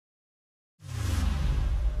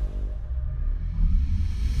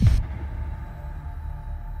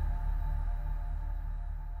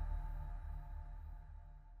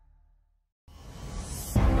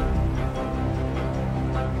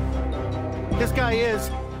This guy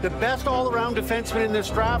is the best all-around defenseman in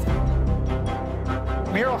this draft.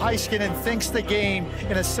 Miro Heiskanen thinks the game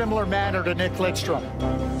in a similar manner to Nick Lidstrom.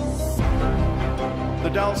 The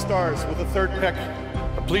Dallas Stars, with the third pick,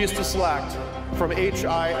 are pleased to select from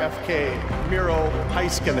HIFK, Miro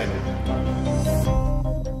Heiskanen.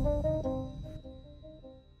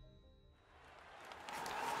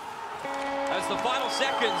 As the final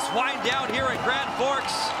seconds wind down here at Grand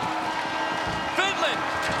Forks, Finland,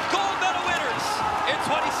 gold medal winners in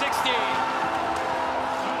 2016.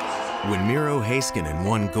 When Miro Heiskanen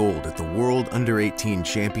won gold at the World Under-18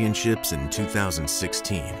 Championships in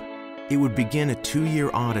 2016, it would begin a 2-year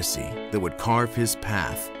odyssey that would carve his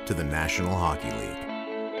path to the National Hockey League.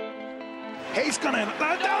 Heiskanen,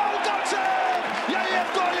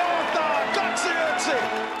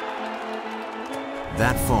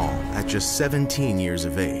 That fall, at just 17 years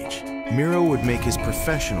of age, Miro would make his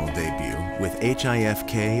professional debut with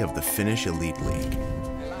HIFK of the Finnish Elite League.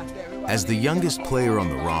 As the youngest player on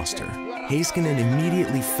the roster, Heiskanen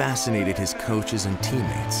immediately fascinated his coaches and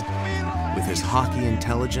teammates with his hockey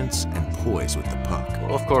intelligence and poise with the puck.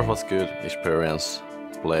 Of course, it was good experience.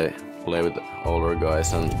 Play with older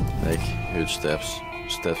guys and make huge steps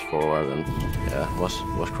forward, and yeah, it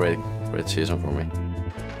was great season for me.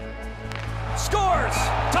 Scores!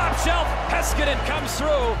 Top shelf, Heiskanen comes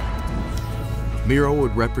through. Miro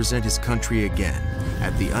would represent his country again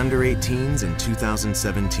at the Under-18s in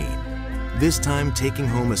 2017, this time taking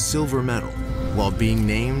home a silver medal while being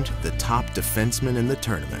named the top defenseman in the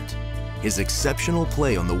tournament. His exceptional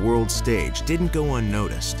play on the world stage didn't go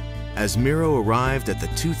unnoticed, as Miro arrived at the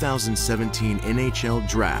 2017 NHL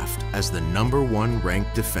draft as the #1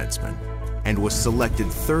 ranked defenseman and was selected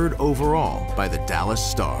 3rd overall by the Dallas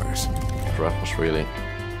Stars. The draft was really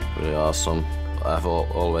awesome. I've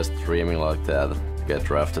always dreaming like that, to get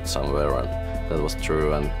drafted somewhere, and that was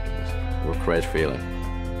true, and it was a great feeling.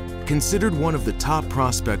 Considered one of the top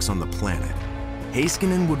prospects on the planet,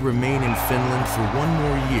 Heiskanen would remain in Finland for 1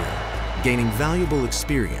 more year, gaining valuable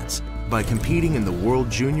experience by competing in the World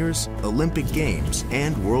Juniors, Olympic Games,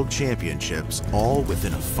 and World Championships, all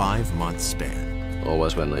within a 5-month span.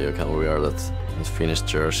 Always when you can wear that Finnish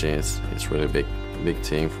jersey, it's really big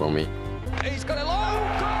thing for me.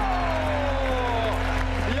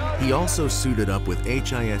 He also suited up with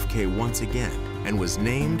HIFK once again and was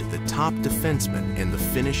named the top defenseman in the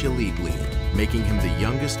Finnish Elite League, making him the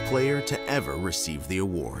youngest player to ever receive the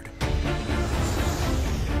award.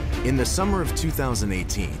 In the summer of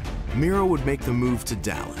 2018, Miro would make the move to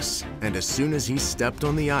Dallas, and as soon as he stepped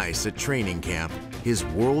on the ice at training camp, his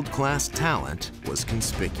world-class talent was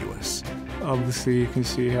conspicuous. Obviously, you can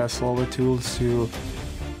see he has all the tools to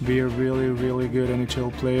be a really good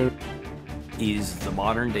NHL player. He's the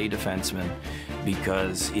modern-day defenseman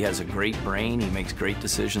because he has a great brain, he makes great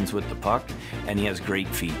decisions with the puck, and he has great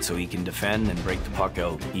feet, so he can defend and break the puck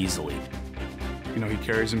out easily. You know, he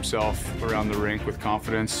carries himself around the rink with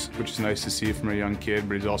confidence, which is nice to see from a young kid,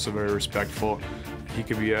 but he's also very respectful. He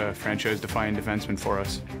could be a franchise-defining defenseman for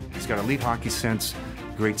us. He's got elite hockey sense,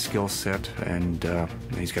 great skill set, and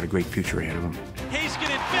he's got a great future ahead of him.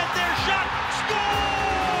 Heiskanen bent their shot,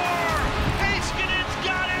 score! Heiskanen's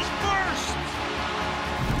got his first!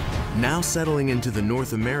 Now settling into the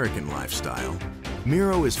North American lifestyle,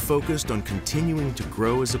 Miro is focused on continuing to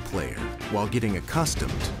grow as a player while getting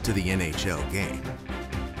accustomed to the NHL game.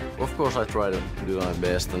 Of course, I try to do my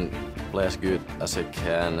best and play as good as I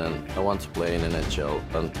can, and I want to play in NHL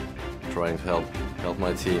and trying to help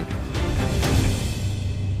my team.